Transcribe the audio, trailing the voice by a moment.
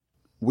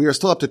We are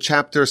still up to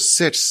chapter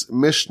 6,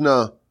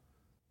 Mishnah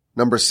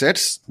number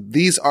 6.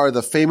 These are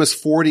the famous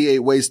 48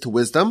 ways to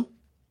wisdom.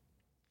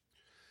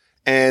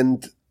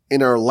 And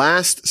in our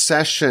last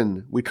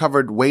session, we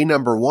covered way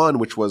number 1,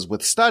 which was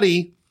with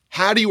study.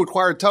 How do you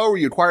acquire Torah?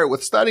 You acquire it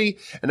with study.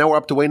 And now we're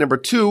up to way number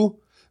 2,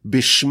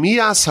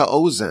 Bishmias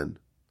ha'ozen,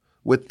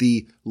 with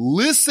the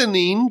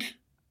listening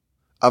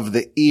of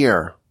the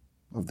ear,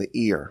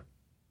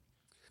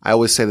 I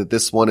always say that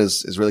this one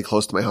is really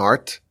close to my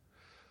heart.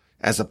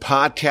 As a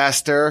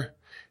podcaster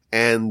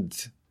and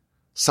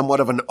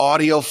somewhat of an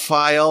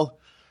audiophile,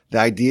 the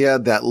idea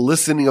that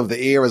listening of the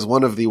ear is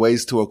one of the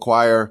ways to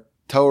acquire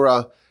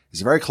Torah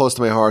is very close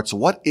to my heart. So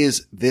what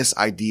is this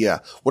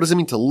idea? What does it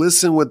mean to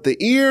listen with the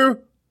ear?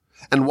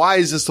 And why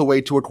is this the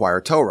way to acquire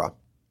Torah?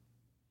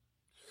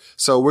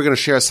 So we're going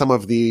to share some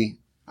of the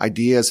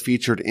ideas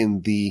featured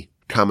in the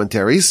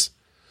commentaries.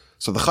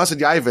 So the Chassid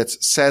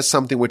Yavitz says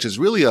something which is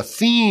really a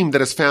theme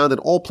that is found in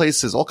all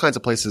places, all kinds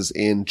of places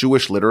in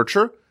Jewish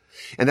literature.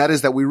 And that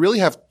is that we really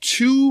have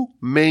 2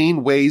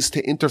 main ways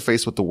to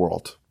interface with the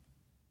world.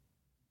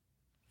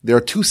 There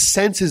are 2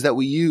 senses that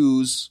we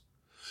use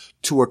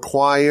to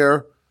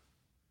acquire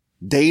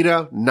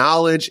data,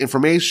 knowledge,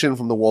 information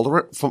from the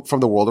world, from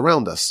the world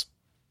around us.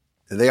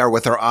 And they are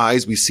with our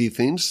eyes, we see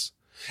things,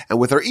 and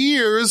with our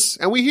ears,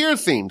 and we hear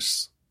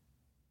things.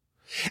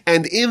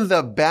 And in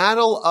the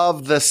battle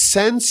of the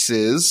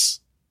senses,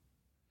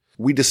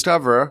 we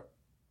discover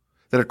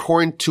that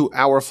according to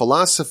our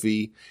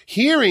philosophy,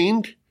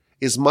 hearing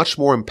is much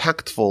more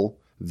impactful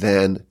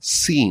than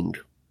seeing.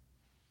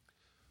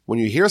 When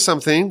you hear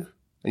something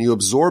and you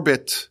absorb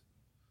it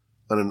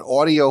in an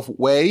audio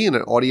way, in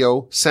an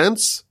audio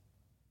sense,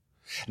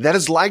 that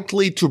is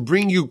likely to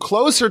bring you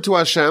closer to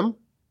Hashem,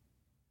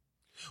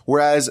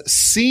 whereas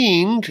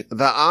seeing,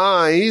 the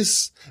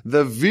eyes,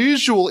 the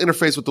visual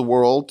interface with the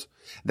world,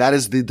 that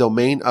is the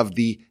domain of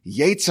the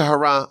Yetzer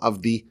Hara,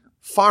 of the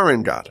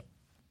foreign God.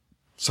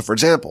 So for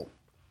example,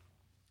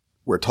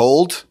 we're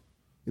told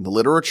in the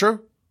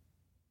literature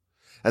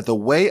that the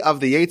way of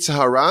the Yetzer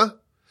Hara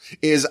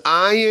is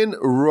ayin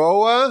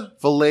roa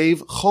v'lev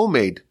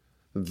chomed.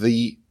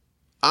 The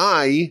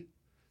eye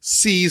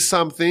sees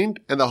something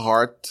and the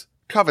heart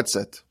covets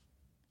it.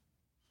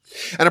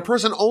 And a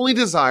person only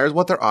desires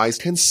what their eyes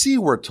can see,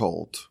 we're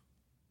told.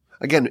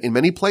 Again, in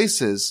many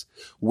places,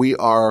 we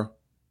are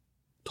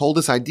told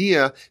this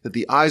idea that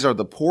the eyes are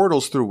the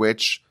portals through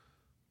which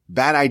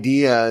bad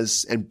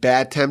ideas and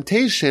bad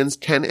temptations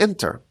can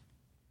enter.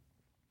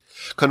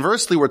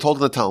 Conversely, we're told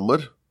in the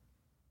Talmud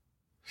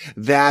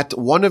that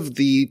one of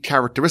the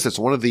characteristics,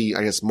 one of the,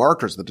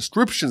 markers, the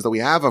descriptions that we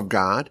have of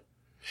God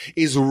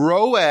is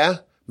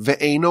roeh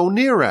ve'eno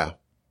nireh.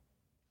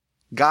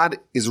 God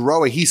is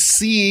roeh. He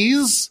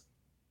sees,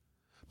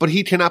 but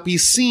he cannot be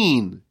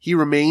seen. He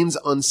remains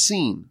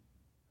unseen.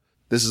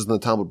 This is in the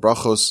Talmud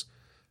Brachos,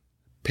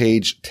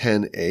 page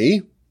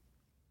 10a.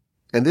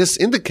 And this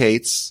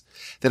indicates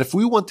that if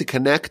we want to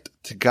connect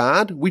to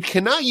God, we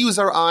cannot use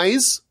our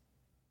eyes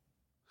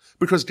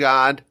because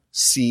God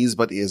sees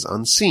but is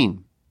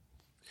unseen.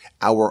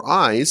 Our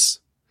eyes,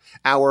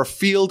 our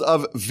field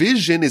of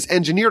vision is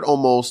engineered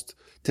almost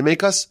to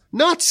make us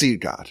not see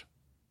God.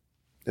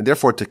 And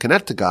therefore, to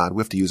connect to God, we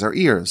have to use our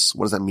ears.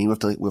 What does that mean? We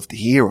have to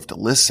hear, we have to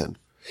listen.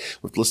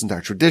 We have to listen to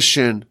our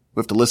tradition.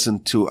 We have to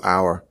listen to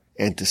our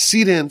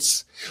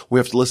antecedents. We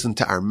have to listen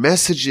to our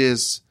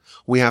messages.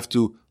 We have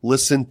to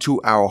listen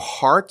to our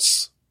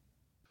hearts.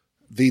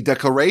 The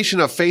declaration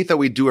of faith that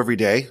we do every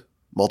day,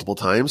 multiple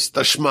times,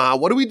 the Shema,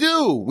 what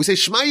do? We say,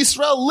 Shema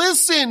Yisrael,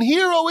 listen,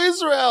 hear, O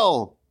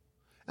Israel.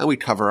 And we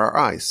cover our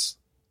eyes.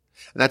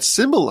 And that's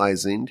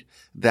symbolizing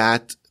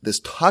that this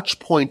touch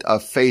point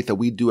of faith that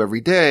we do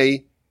every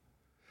day,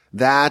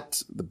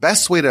 that the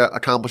best way to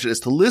accomplish it is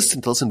to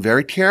listen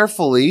very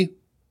carefully,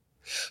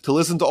 to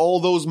listen to all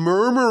those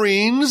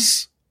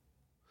murmurings,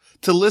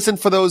 to listen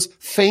for those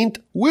faint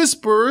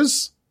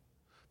whispers,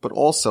 but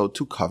also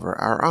to cover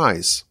our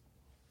eyes.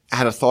 I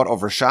had a thought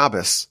over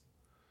Shabbos.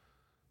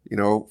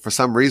 For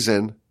some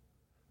reason,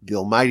 the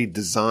Almighty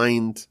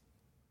designed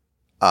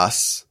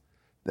us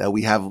that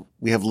we have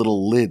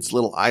little lids,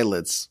 little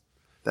eyelids,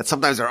 that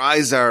sometimes our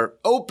eyes are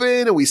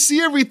open and we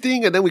see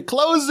everything and then we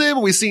close them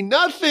and we see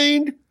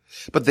nothing.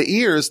 But the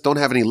ears don't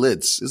have any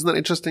lids. Isn't that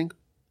interesting?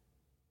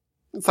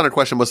 It's not a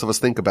question most of us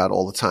think about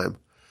all the time.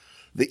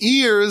 The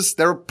ears,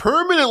 they're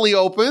permanently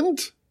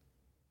opened.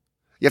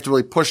 You have to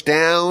really push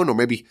down or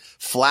maybe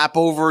flap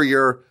over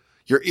your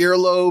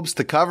earlobes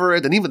to cover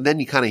it. And even then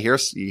you kind of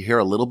hear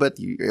a little bit.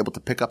 You're able to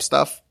pick up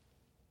stuff.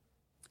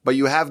 But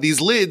you have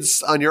these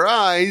lids on your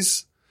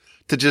eyes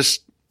to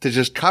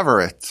just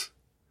cover it.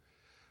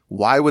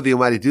 Why would the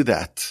Almighty do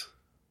that?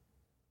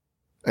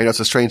 I know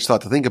it's a strange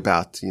thought to think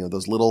about,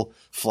 those little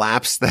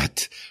flaps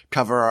that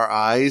cover our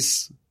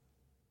eyes.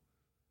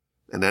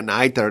 And at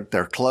night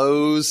they're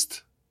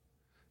closed.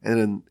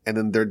 And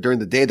then they're, during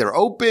the day they're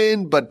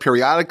open, but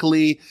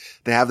periodically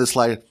they have this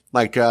like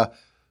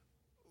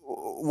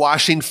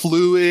washing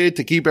fluid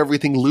to keep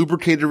everything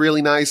lubricated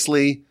really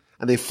nicely.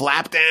 And they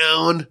flap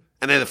down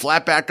and then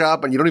flat back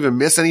up and you don't even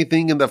miss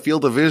anything in the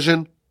field of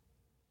vision?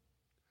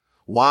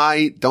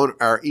 Why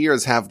don't our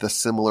ears have the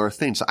similar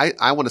thing? So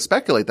I want to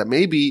speculate that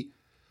maybe,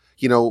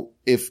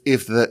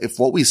 if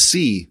what we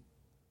see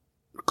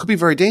could be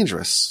very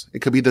dangerous. It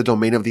could be the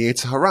domain of the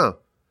Yetzer Hara.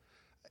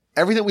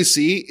 Everything we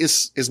see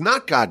is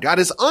not God. God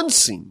is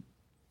unseen.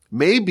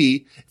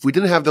 Maybe if we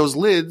didn't have those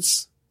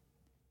lids,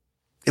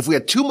 if we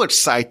had too much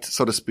sight,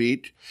 so to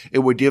speak, it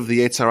would give the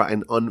Yetzer Hara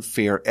an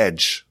unfair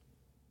edge.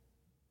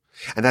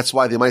 And that's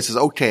why the Almighty says,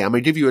 okay, I'm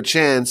going to give you a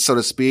chance, so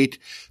to speak,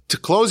 to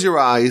close your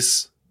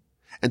eyes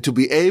and to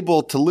be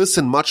able to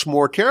listen much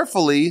more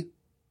carefully.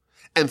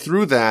 And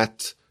through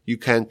that, you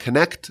can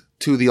connect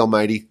to the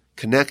Almighty,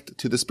 connect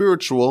to the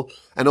spiritual,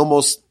 and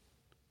almost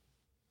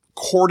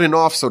cordon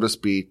off, so to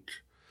speak,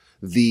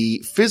 the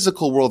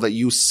physical world that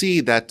you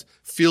see that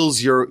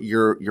fills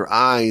your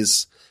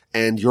eyes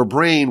and your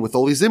brain with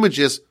all these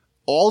images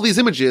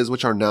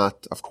which are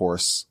not, of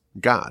course,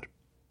 God.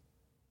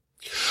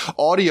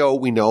 Audio,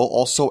 we know,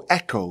 also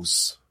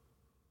echoes.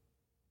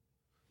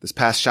 This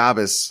past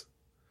Shabbos,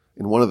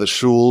 in one of the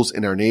shuls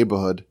in our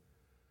neighborhood,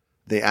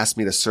 they asked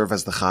me to serve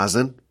as the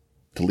chazan,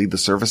 to lead the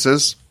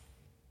services,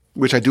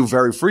 which I do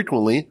very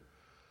frequently.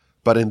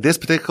 But in this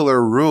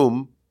particular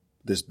room,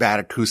 there's bad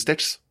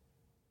acoustics.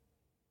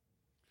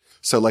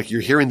 So like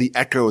you're hearing the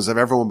echoes of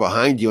everyone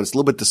behind you, and it's a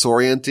little bit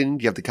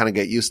disorienting. You have to kind of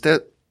get used to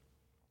it.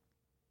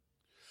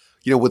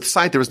 With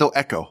sight, there is no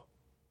echo.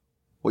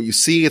 What you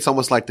see, it's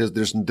almost like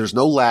there's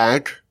no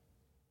lag.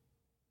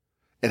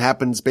 It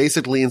happens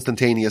basically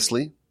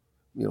instantaneously.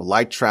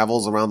 Light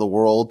travels around the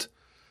world,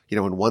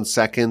 in 1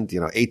 second,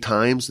 8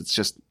 times. It's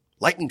just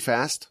lightning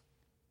fast.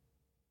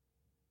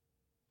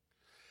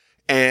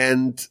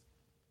 And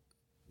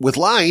with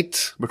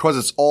light, because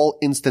it's all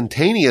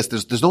instantaneous,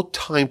 there's no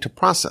time to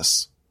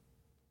process.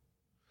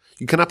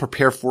 You cannot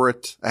prepare for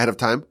it ahead of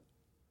time.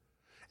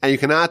 And you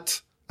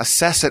cannot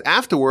assess it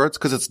afterwards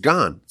because it's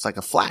gone. It's like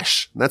a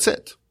flash, and that's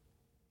it.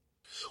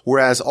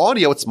 Whereas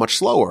audio, it's much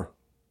slower.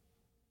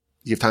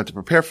 You have time to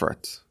prepare for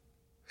it.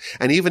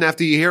 And even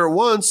after you hear it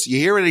once, you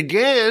hear it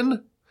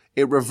again,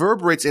 it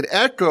reverberates, it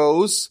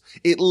echoes,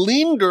 it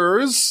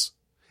lingers,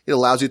 it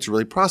allows you to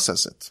really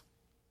process it.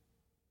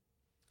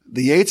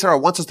 The Yetzer Hara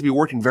wants us to be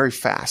working very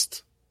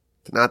fast,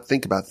 to not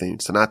think about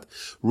things, to not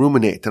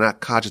ruminate, to not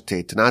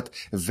cogitate, to not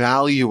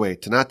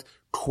evaluate, to not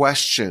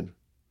question,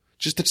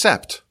 just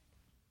accept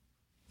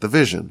the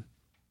vision.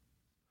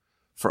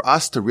 For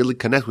us to really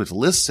connect with,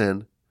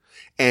 listen,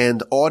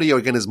 and audio,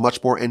 again, is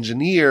much more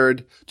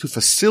engineered to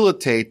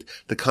facilitate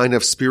the kind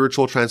of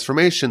spiritual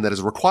transformation that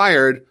is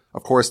required,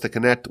 of course, to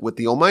connect with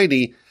the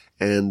Almighty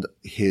and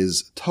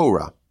His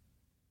Torah.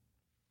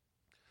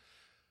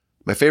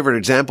 My favorite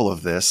example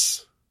of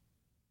this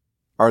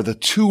are the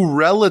two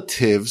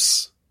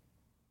relatives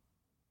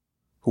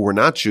who were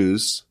not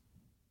Jews,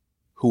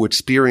 who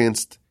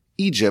experienced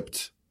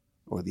Egypt,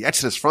 or the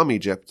Exodus from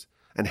Egypt,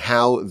 and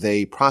how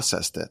they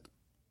processed it.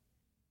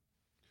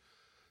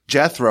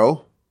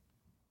 Jethro,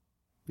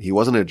 he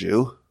wasn't a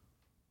Jew.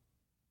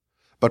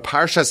 But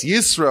Parshas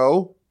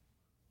Yisro,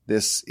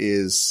 this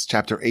is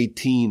chapter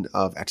 18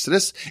 of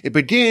Exodus, it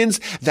begins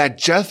that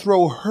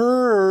Jethro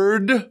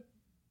heard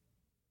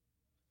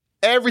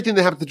everything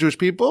that happened to the Jewish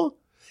people,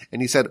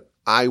 and he said,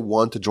 I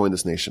want to join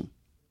this nation.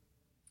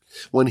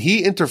 When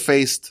he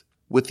interfaced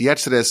with the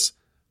Exodus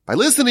by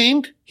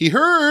listening, he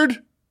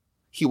heard,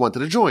 he wanted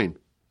to join.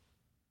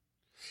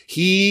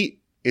 He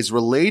is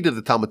related,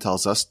 the Talmud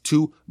tells us,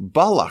 to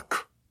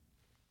Balak,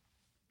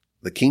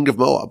 the king of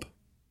Moab.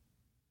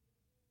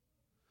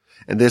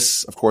 And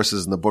this, of course,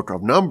 is in the book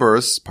of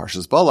Numbers,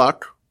 Parshas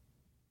Balak.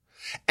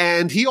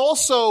 And he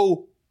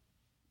also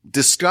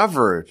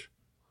discovered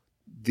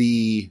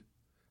the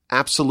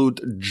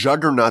absolute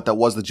juggernaut that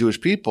was the Jewish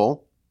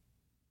people.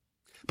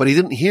 But he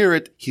didn't hear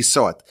it, he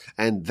saw it.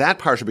 And that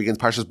parsha begins,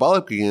 Parshas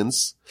Balak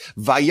begins,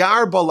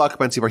 Vayar Balak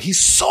ben Tzipor. He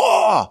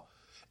saw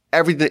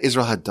everything that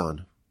Israel had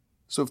done.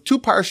 So two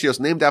parshios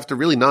named after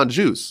really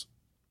non-Jews.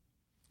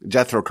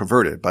 Jethro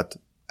converted, but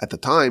at the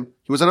time,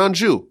 he was a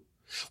non-Jew.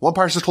 One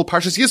parsha is called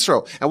Parshas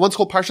Yisro, and one's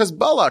called Parshas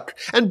Balak.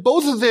 And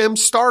both of them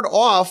start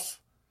off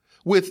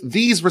with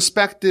these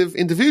respective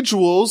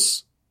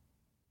individuals,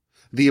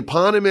 the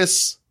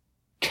eponymous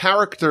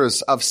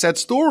characters of said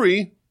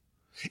story,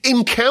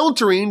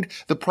 encountering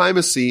the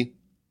primacy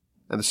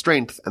and the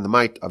strength and the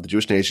might of the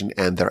Jewish nation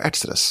and their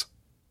exodus.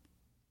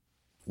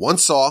 One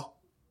saw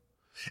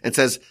and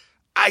says,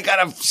 I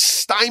gotta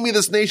stymie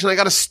this nation, I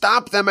gotta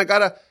stop them, I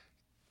gotta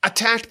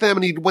attack them,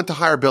 and he went to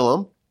hire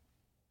Bilam.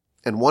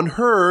 And one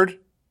heard,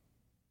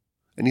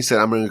 and he said,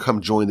 I'm going to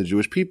come join the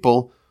Jewish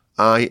people.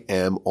 I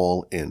am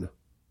all in.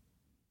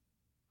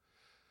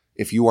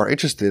 If you are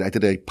interested, I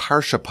did a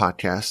Parsha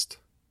podcast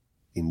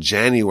in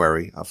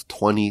January of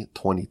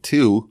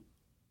 2022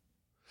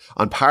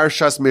 on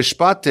Parshas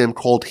Mishpatim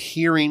called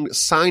Hearing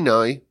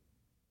Sinai.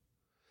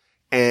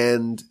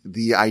 And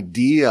the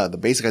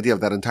basic idea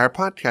of that entire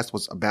podcast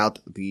was about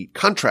the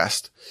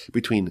contrast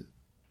between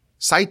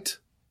sight,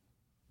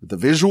 the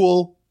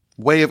visual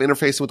way of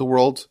interfacing with the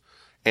world,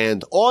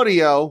 and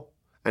audio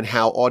and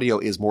how audio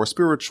is more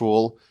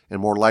spiritual and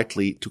more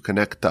likely to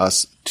connect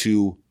us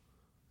to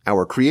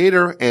our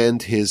Creator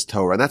and His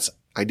Torah. And that's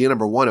idea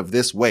number one of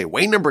this way.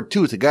 Way number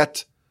two to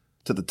get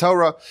to the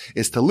Torah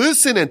is to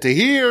listen and to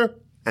hear.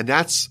 And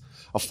that's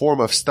a form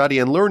of study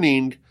and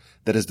learning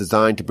that is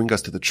designed to bring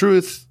us to the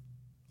truth,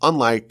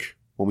 unlike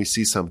when we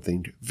see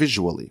something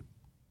visually.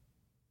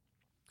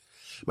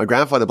 My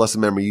grandfather, blessed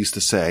memory, used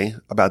to say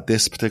about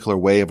this particular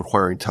way of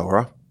acquiring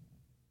Torah,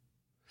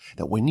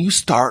 that when you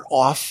start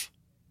off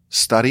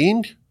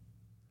studying,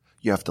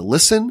 you have to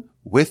listen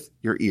with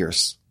your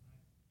ears,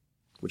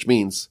 which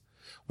means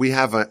we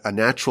have a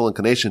natural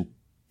inclination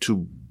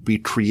to be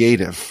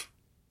creative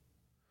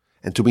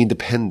and to be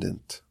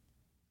independent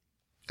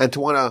and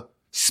to want to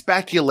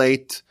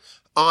speculate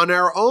on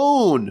our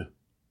own.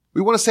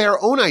 We want to say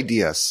our own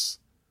ideas.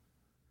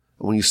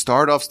 And when you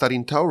start off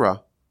studying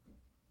Torah,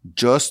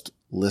 just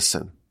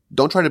listen.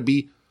 Don't try to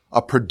be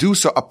a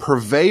producer, a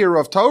purveyor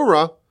of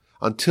Torah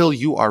until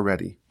you are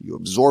ready. You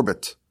absorb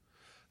it,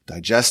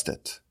 digest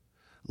it,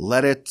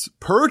 let it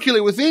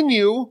percolate within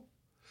you.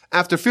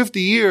 After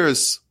 50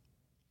 years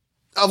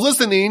of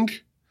listening,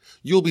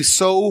 you'll be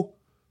so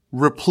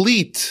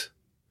replete,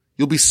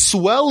 you'll be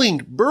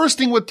swelling,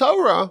 bursting with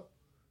Torah,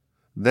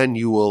 then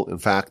you will, in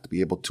fact,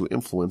 be able to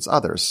influence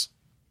others.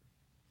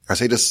 Our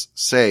sages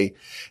say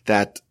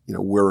that,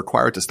 we're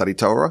required to study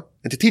Torah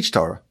and to teach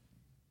Torah.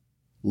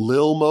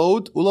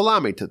 Lilmod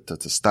ulalame,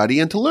 to study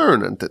and to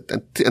learn and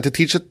to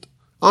teach it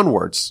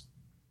onwards.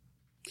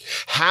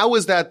 How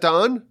is that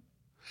done?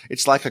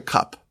 It's like a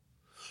cup.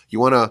 You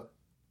want to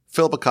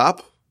fill up a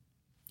cup.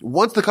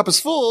 Once the cup is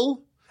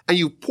full and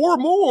you pour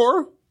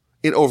more,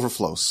 it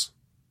overflows.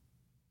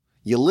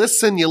 You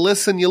listen.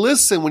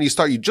 When you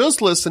start, you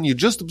just listen, you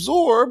just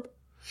absorb,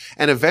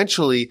 and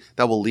eventually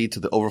that will lead to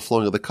the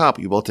overflowing of the cup.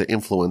 You'll be able to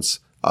influence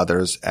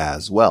others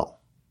as well.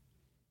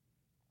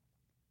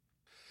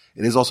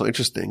 It is also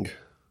interesting.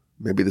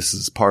 Maybe this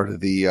is part of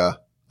the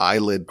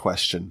eyelid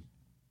question.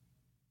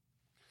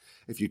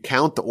 If you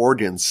count the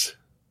organs,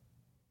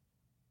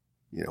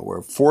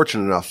 we're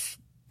fortunate enough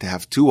to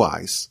have 2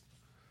 eyes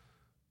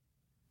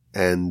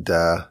and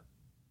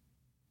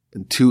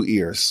 2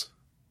 ears,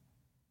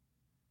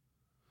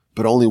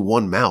 but only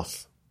 1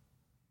 mouth.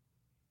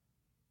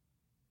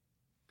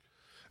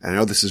 And I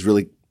know this is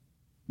really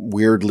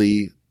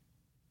weirdly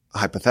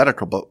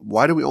hypothetical, but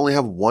why do we only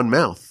have 1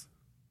 mouth?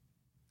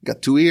 You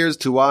got 2 ears,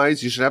 2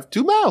 eyes, you should have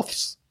 2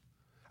 mouths.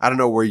 I don't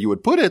know where you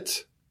would put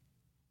it,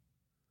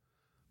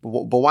 but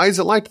why is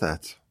it like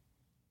that?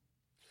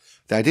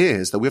 The idea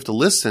is that we have to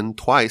listen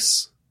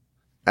twice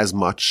as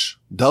much,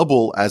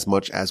 double as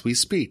much as we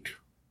speak.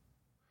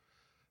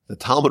 The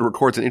Talmud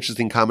records an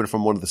interesting comment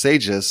from one of the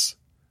sages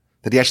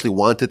that he actually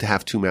wanted to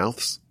have 2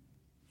 mouths.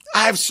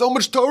 I have so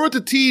much Torah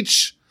to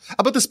teach. I'm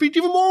about to speak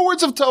even more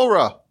words of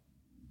Torah.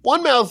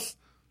 1 mouth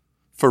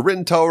for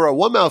written Torah,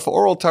 1 mouth for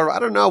oral Torah. I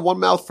don't know, 1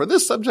 mouth for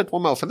this subject,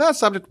 1 mouth for that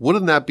subject.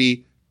 Wouldn't that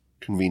be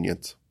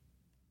convenient?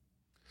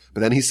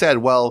 But then he said,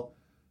 well,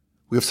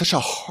 we have such a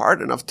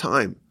hard enough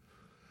time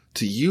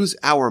to use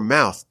our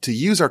mouth, to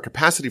use our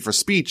capacity for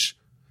speech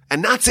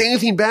and not say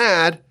anything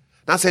bad,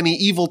 not say any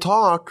evil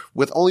talk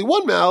with only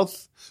 1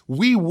 mouth.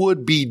 We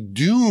would be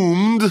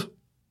doomed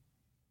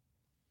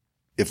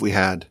if we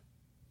had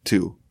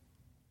 2.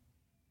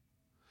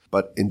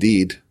 But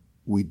indeed,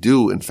 we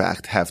do in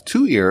fact have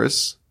 2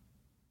 ears,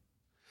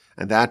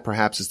 and that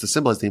perhaps is to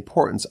symbolize the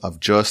importance of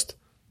just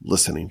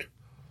listening.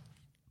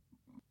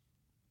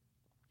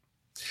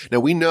 Now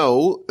we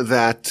know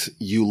that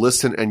you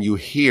listen and you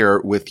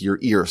hear with your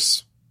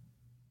ears.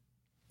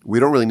 We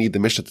don't really need the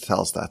Mishnah to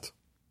tell us that.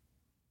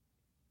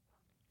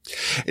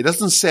 It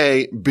doesn't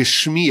say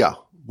bishmiya,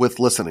 with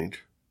listening.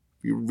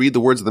 You read the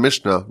words of the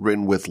Mishnah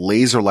written with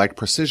laser-like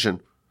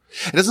precision.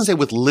 It doesn't say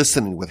with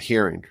listening, with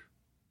hearing.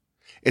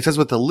 It says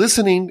with the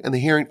listening and the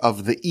hearing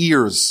of the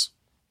ears.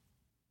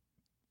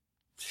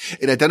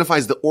 It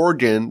identifies the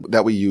organ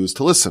that we use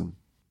to listen.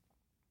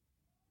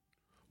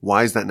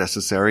 Why is that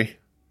necessary?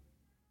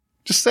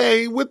 Just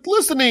say with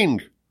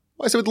listening.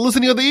 Why say with the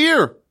listening of the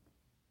ear?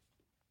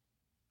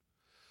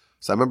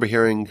 So I remember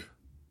hearing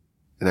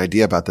an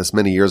idea about this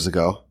many years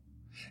ago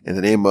in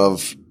the name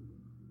of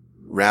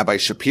Rabbi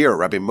Shapiro,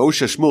 Rabbi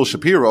Moshe Shmuel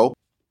Shapiro.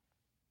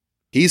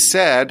 He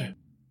said,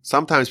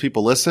 sometimes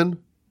people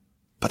listen,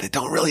 but they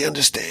don't really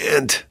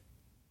understand.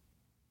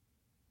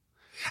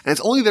 And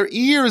it's only their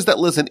ears that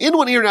listen, in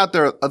one ear and out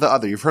the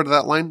other. You've heard of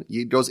that line?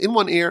 It goes in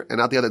one ear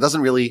and out the other. It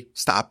doesn't really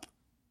stop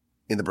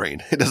in the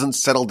brain. It doesn't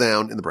settle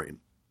down in the brain.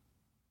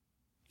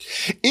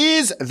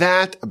 Is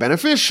that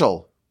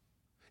beneficial?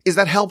 Is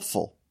that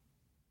helpful?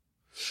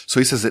 So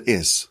he says it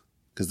is.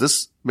 Because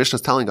this Mishnah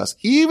is telling us,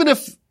 even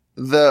if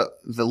the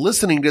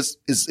listening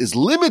is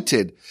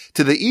limited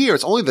to the ear,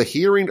 it's only the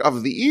hearing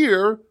of the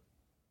ear,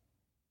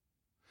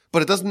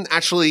 but it doesn't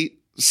actually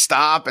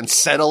stop and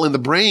settle in the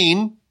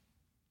brain,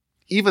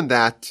 even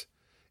that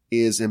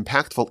is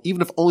impactful.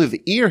 Even if only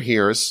the ear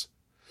hears,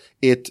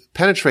 it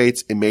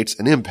penetrates, it makes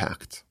an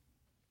impact.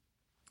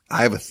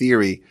 I have a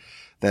theory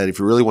that if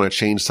you really want to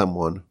change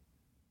someone,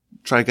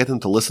 try to get them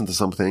to listen to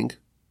something,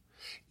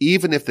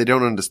 even if they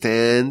don't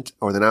understand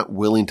or they're not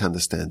willing to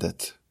understand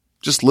it.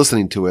 Just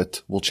listening to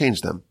it will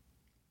change them.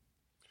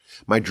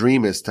 My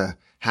dream is to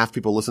have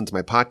people listen to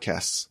my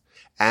podcasts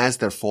as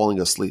they're falling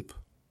asleep.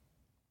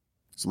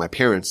 So my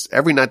parents,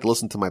 every night they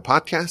listen to my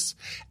podcasts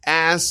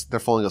as they're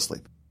falling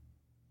asleep.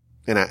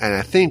 And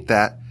I think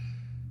that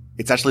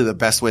it's actually the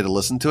best way to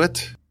listen to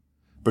it,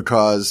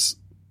 because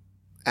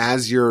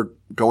as you're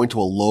going to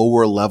a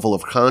lower level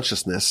of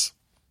consciousness,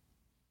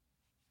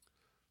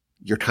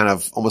 you're kind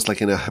of almost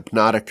like in a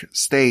hypnotic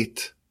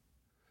state,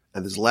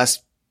 and there's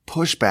less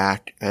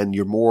pushback, and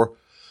you're more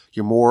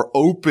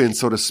open,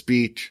 so to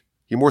speak.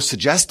 You're more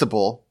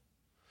suggestible.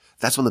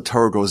 That's when the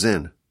Torah goes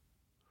in,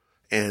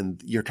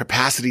 and your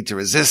capacity to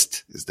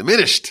resist is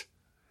diminished.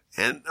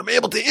 And I'm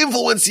able to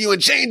influence you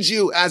and change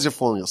you as you're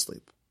falling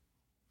asleep.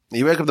 And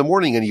you wake up in the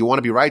morning and you want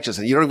to be righteous,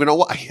 and you don't even know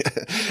why.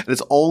 And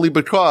it's only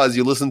because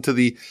you listen to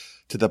the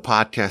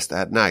podcast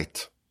at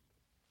night.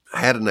 I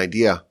had an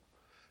idea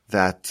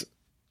that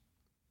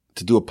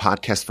to do a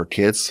podcast for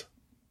kids.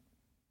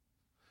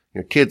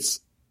 Kids,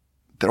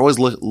 they're always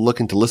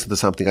looking to listen to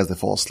something as they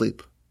fall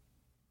asleep.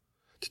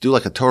 To do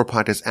like a Torah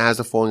podcast as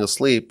they're falling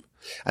asleep,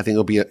 I think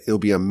it'll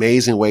be an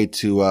amazing way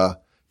to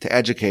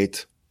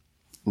educate.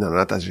 No,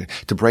 not that.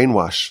 To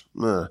brainwash.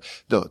 No,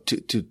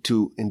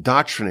 to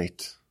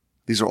indoctrinate.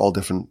 These are all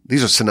different.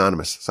 These are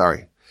synonymous.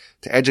 Sorry.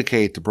 To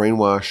educate, to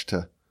brainwash,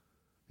 to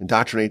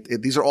indoctrinate.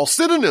 These are all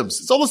synonyms.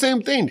 It's all the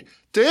same thing.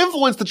 To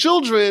influence the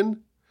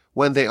children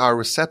when they are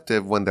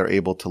receptive, when they're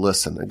able to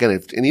listen. Again,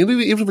 even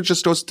if it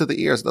just goes to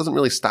the ears, it doesn't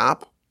really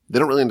stop. They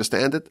don't really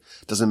understand it.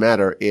 It doesn't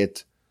matter.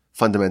 It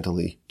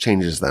fundamentally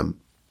changes them.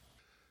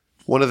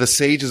 One of the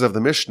sages of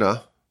the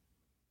Mishnah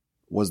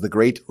was the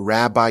great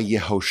Rabbi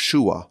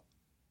Yehoshua.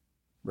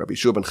 Rabbi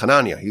Yehoshua ben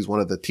Hananiah. He's one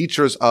of the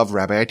teachers of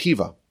Rabbi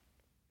Akiva.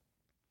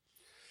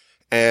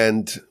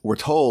 And we're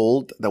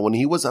told that when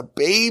he was a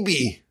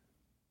baby,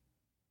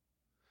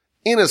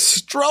 in a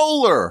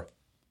stroller,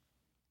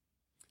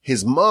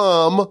 his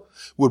mom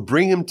would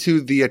bring him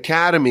to the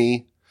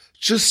academy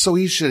just so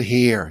he should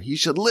hear. He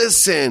should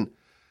listen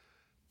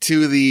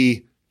to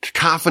the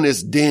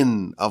cacophonous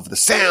din of the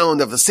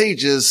sound of the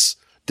sages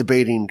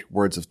debating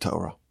words of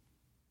Torah.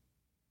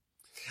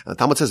 And the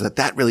Talmud says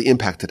that really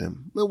impacted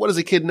him. Well, what does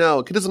a kid know?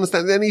 A kid doesn't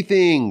understand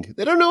anything.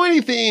 They don't know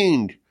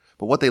anything.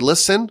 But what they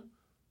listen,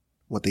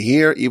 what they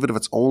hear, even if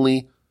it's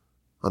only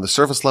on the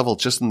surface level,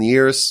 just in the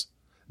ears,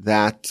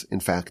 that in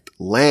fact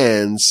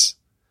lands,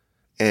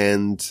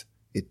 and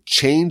it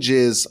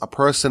changes a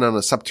person on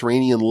a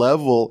subterranean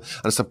level,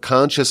 on a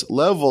subconscious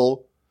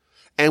level.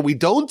 And we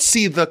don't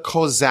see the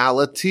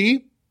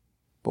causality,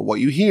 but what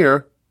you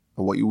hear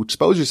and what you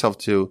expose yourself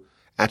to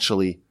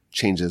actually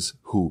changes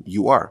who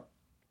you are.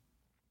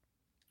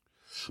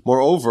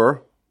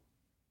 Moreover,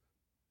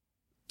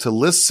 to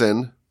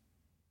listen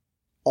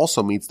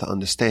also means to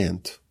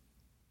understand.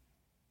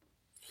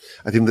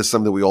 I think this is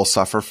something that we all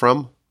suffer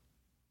from.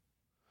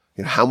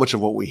 How much of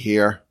what we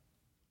hear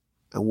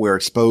and we're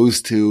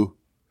exposed to,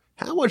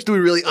 how much do we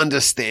really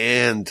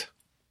understand?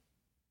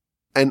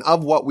 And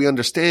of what we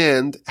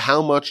understand,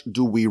 how much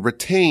do we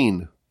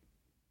retain?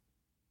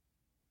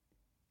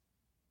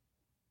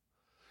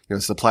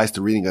 This applies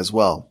to reading as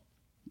well.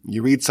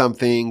 You read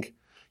something,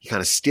 you're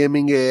kind of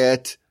skimming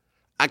it.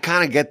 I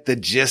kind of get the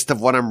gist of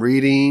what I'm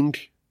reading.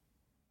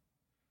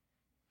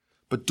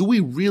 But do we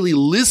really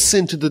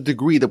listen to the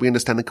degree that we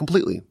understand it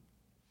completely?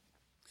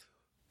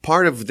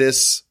 Part of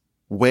this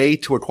way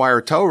to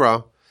acquire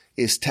Torah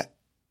is to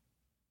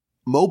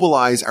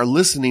mobilize our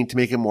listening to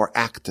make it more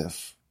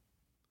active,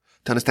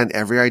 to understand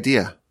every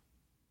idea.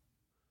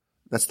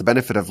 That's the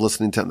benefit of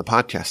listening to it in the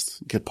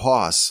podcast. You can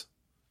pause,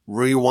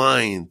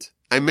 rewind.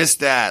 I missed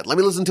that. Let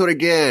me listen to it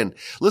again.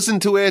 Listen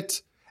to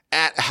it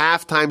at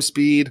half-time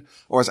speed,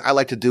 or as I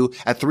like to do,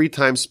 at 3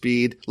 times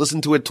speed. Listen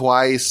to it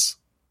twice.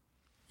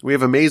 We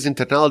have amazing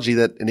technology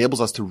that enables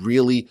us to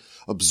really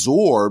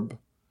absorb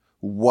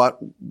what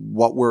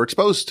we're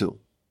exposed to.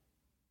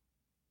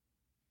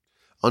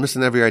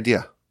 Understand every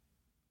idea.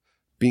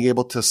 Being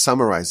able to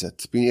summarize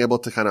it. Being able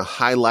to kind of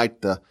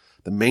highlight the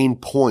main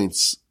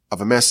points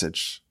of a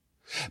message.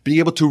 Being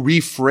able to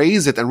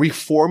rephrase it and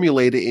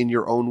reformulate it in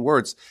your own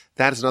words.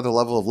 That is another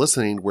level of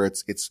listening where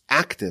it's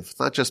active. It's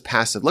not just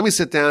passive. Let me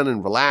sit down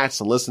and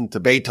relax and listen to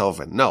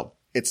Beethoven. No,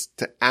 it's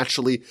to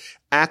actually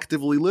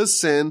actively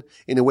listen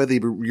in a way that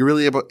you're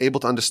really able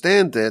to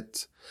understand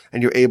it,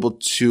 and you're able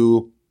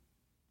to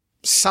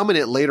summon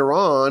it later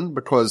on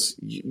because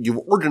you've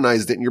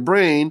organized it in your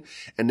brain,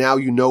 and now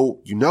you know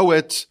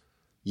it,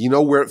 you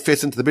know where it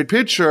fits into the big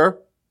picture,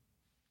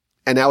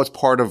 and now it's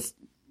part of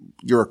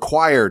your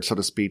acquired, so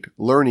to speak,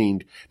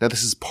 learning. Now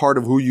this is part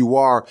of who you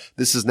are.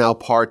 This is now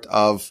part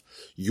of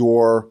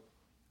your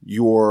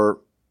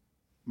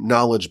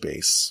knowledge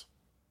base.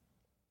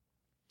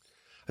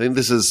 I think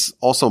this is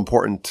also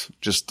important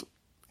just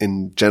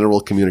in general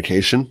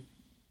communication.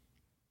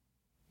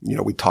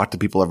 We talk to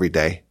people every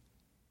day.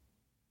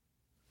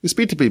 We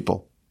speak to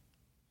people.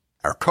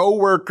 Our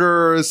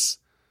coworkers,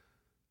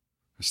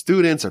 our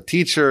students, our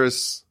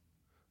teachers,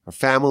 our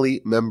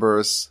family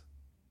members.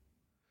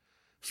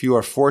 If you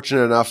are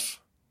fortunate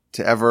enough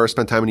to ever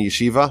spend time in a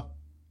yeshiva,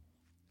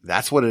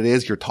 that's what it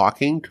is. You're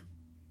talking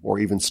or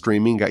even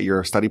streaming at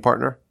your study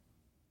partner.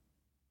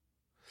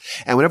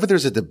 And whenever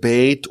there's a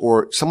debate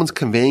or someone's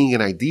conveying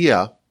an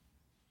idea,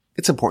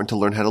 it's important to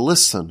learn how to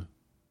listen.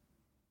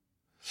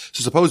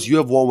 So suppose you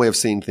have one way of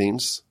seeing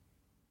things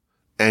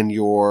and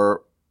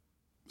your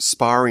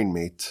sparring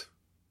mate,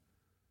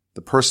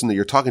 the person that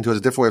you're talking to, has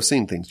a different way of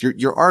seeing things.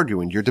 You're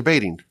arguing, you're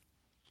debating.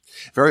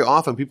 Very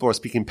often people are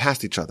speaking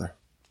past each other.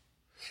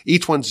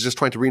 Each one's just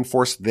trying to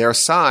reinforce their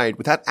side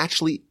without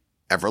actually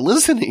ever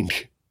listening.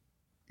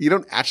 You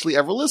don't actually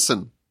ever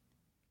listen.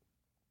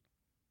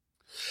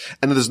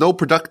 And then there's no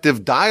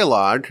productive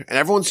dialogue, and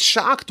everyone's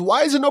shocked.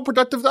 Why is there no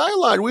productive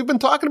dialogue? We've been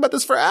talking about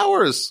this for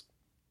hours.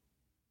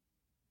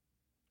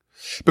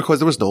 Because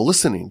there was no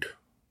listening.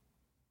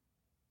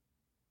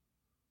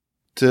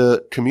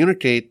 To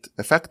communicate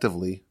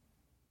effectively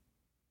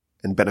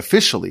and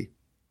beneficially,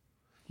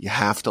 you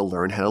have to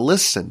learn how to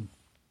listen.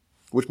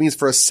 Which means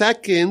for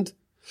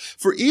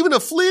even a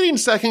fleeting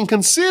second,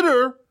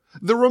 consider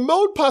the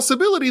remote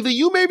possibility that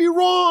you may be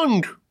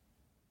wrong.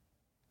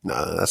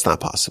 No, that's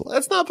not possible.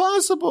 That's not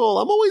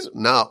possible.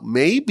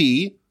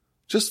 Maybe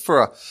just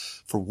for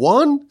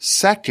 1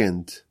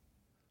 second,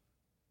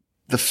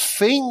 the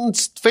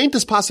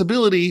faintest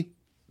possibility,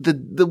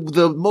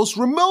 the most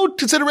remote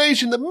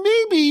consideration that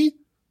maybe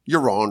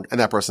you're wrong and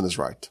that person is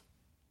right.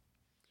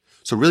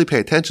 So really pay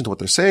attention to what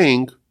they're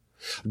saying.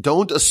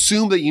 Don't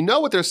assume that you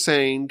know what they're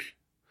saying,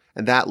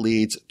 and that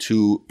leads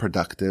to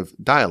productive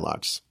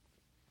dialogues.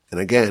 And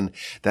again,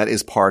 that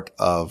is part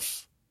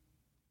of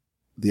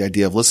the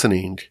idea of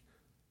listening.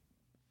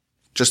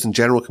 Just in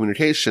general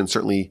communication,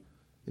 certainly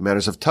in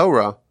matters of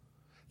Torah,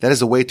 that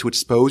is a way to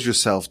expose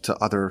yourself to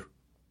other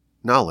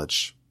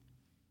knowledge.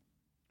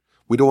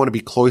 We don't want to be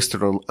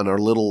cloistered on our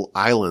little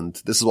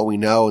island. This is what we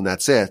know and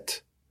that's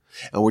it.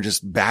 And we're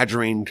just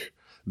badgering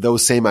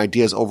those same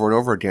ideas over and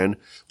over again.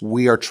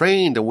 We are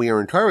trained and we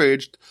are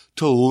encouraged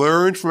to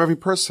learn from every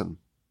person.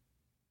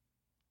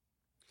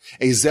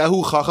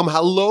 Ezehu chacham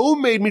halo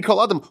made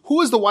mikol adam.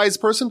 Who is the wise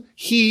person?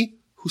 He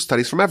who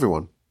studies from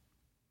everyone.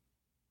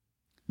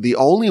 The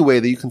only way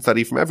that you can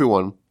study from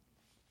everyone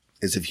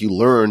is if you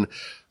learn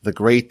the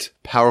great,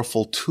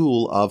 powerful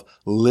tool of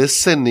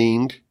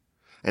listening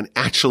and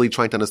actually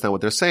trying to understand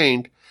what they're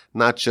saying,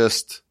 not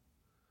just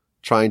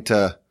trying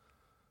to,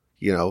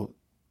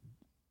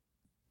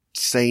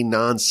 say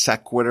non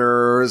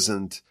sequiturs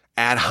and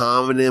ad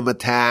hominem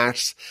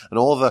attacks and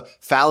all the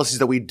fallacies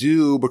that we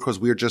do because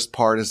we're just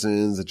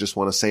partisans that just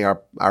want to say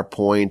our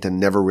point and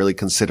never really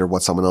consider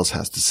what someone else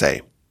has to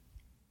say.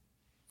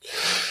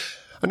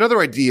 Another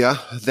idea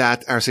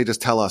that our sages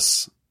tell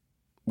us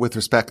with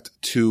respect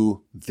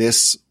to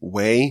this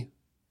way,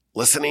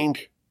 listening,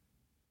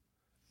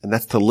 and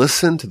that's to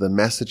listen to the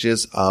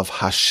messages of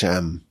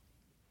Hashem.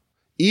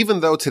 Even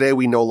though today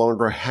we no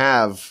longer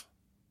have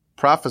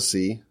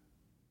prophecy,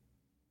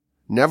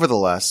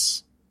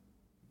 nevertheless,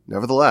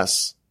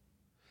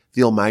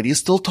 the Almighty is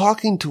still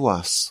talking to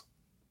us.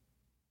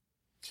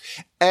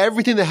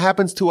 Everything that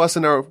happens to us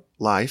in our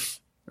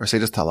life, our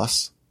sages tell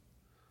us,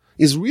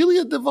 is really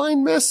a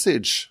divine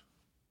message.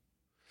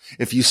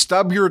 If you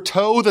stub your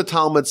toe, the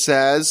Talmud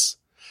says,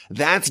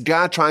 that's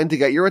God trying to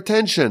get your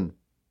attention.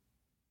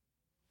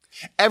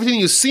 Everything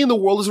you see in the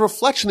world is a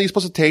reflection that you're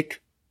supposed to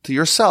take to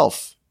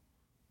yourself.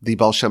 The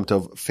Baal Shem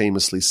Tov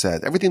famously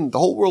said, the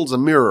whole world is a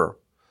mirror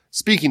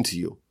speaking to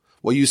you.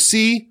 What you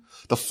see,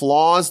 the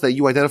flaws that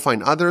you identify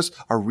in others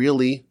are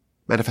really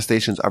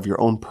manifestations of your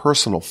own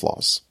personal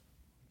flaws.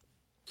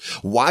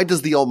 Why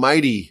does the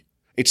Almighty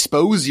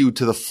expose you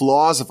to the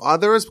flaws of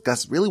others?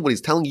 Because really what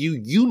he's telling you,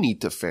 you need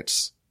to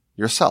fix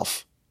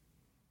yourself.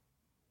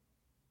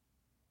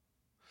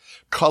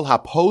 Kol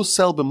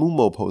haposel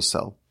b'mumo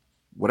posel.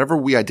 Whatever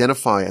we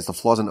identify as the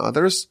flaws in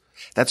others,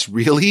 that's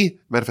really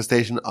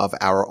manifestation of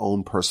our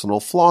own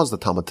personal flaws, the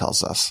Talmud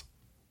tells us.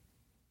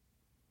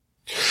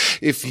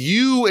 If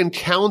you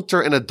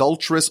encounter an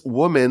adulterous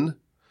woman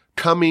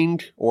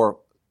or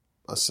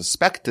a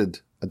suspected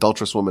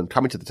adulterous woman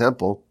coming to the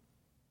temple,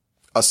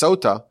 a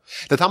sota,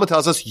 the Talmud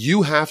tells us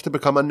you have to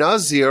become a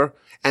Nazir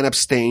and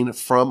abstain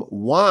from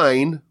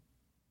wine.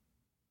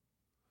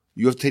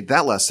 You have to take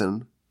that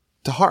lesson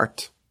to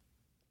heart.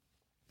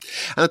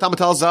 And the Talmud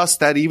tells us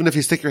that even if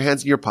you stick your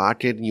hands in your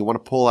pocket and you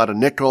want to pull out a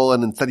nickel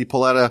and instead you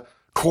pull out a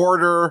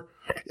quarter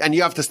and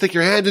you have to stick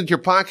your hand into your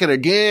pocket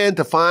again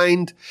to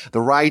find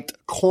the right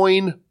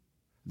coin,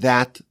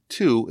 that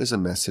too is a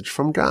message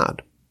from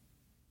God.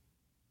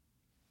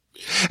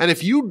 And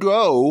if you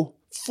go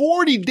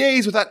 40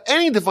 days without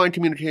any divine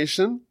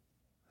communication,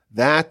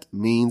 that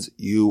means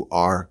you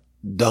are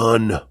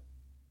done.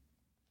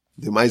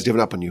 The Almighty's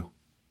given up on you.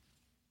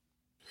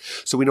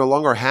 So we no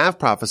longer have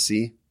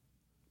prophecy,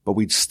 but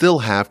we still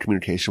have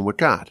communication with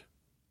God.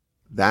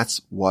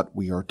 That's what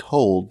we are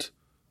told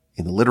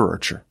in the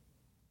literature.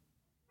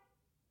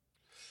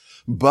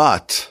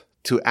 But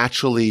to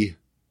actually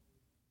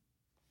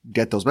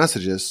get those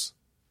messages,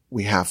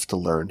 we have to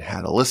learn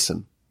how to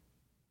listen.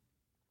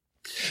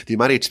 The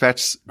Almighty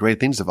expects great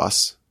things of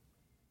us.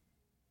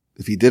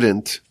 If he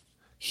didn't,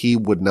 he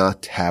would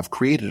not have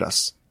created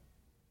us.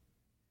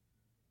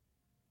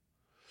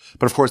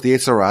 But of course, the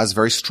Yetzer Hara is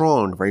very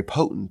strong, very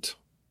potent.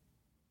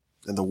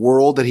 And the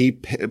world that he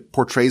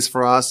portrays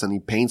for us and he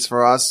paints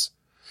for us,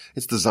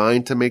 it's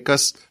designed to make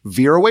us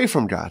veer away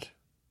from God.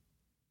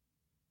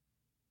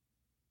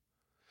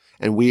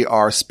 And we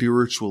are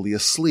spiritually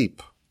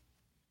asleep.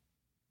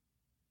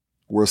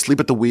 We're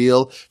asleep at the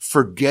wheel,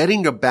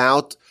 forgetting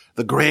about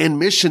the grand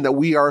mission that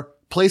we are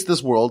placed in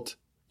this world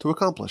to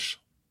accomplish.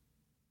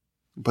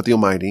 But the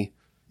Almighty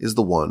is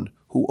the one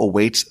who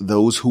awaits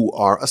those who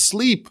are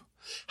asleep.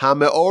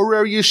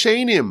 Ha-me'orer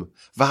yeshenim,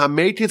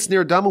 v'ha-metitz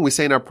nirdamu, we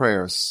say in our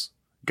prayers.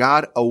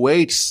 God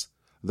awaits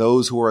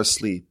those who are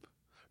asleep.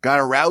 God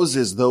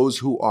arouses those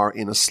who are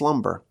in a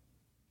slumber.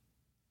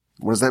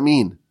 What does that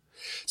mean?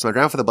 So my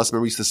grandfather, blessed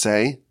memory, used to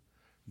say,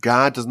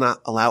 God does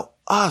not allow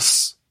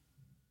us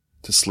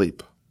to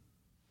sleep.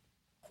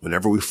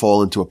 Whenever we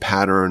fall into a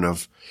pattern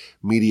of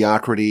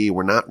mediocrity,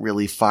 we're not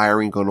really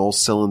firing on all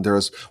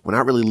cylinders, we're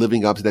not really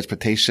living up to the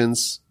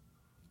expectations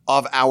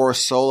of our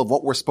soul, of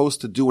what we're supposed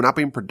to do, we're not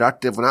being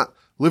productive, we're not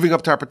living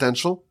up to our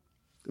potential,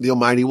 the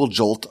Almighty will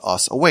jolt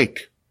us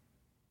awake.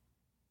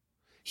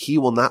 He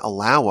will not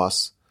allow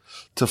us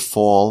to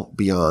fall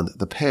beyond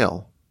the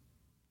pale.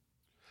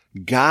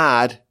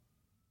 God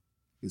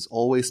is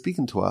always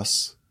speaking to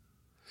us.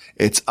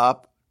 It's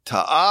up to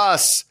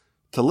us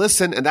to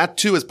listen, and that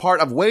too is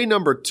part of way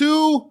number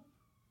 2,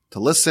 to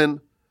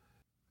listen.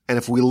 And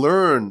if we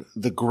learn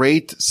the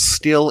great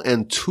skill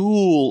and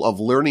tool of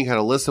learning how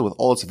to listen with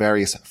all its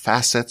various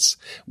facets,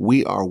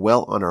 we are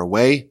well on our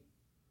way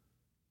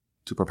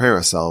to prepare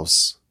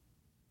ourselves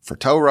for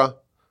Torah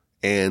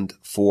and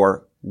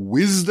for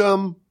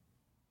wisdom.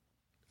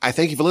 I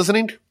thank you for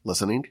listening.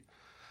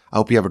 I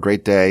hope you have a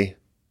great day.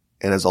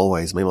 And as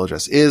always, my email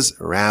address is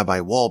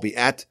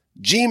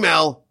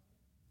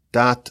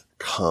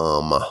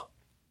rabbiwolbe@gmail.com.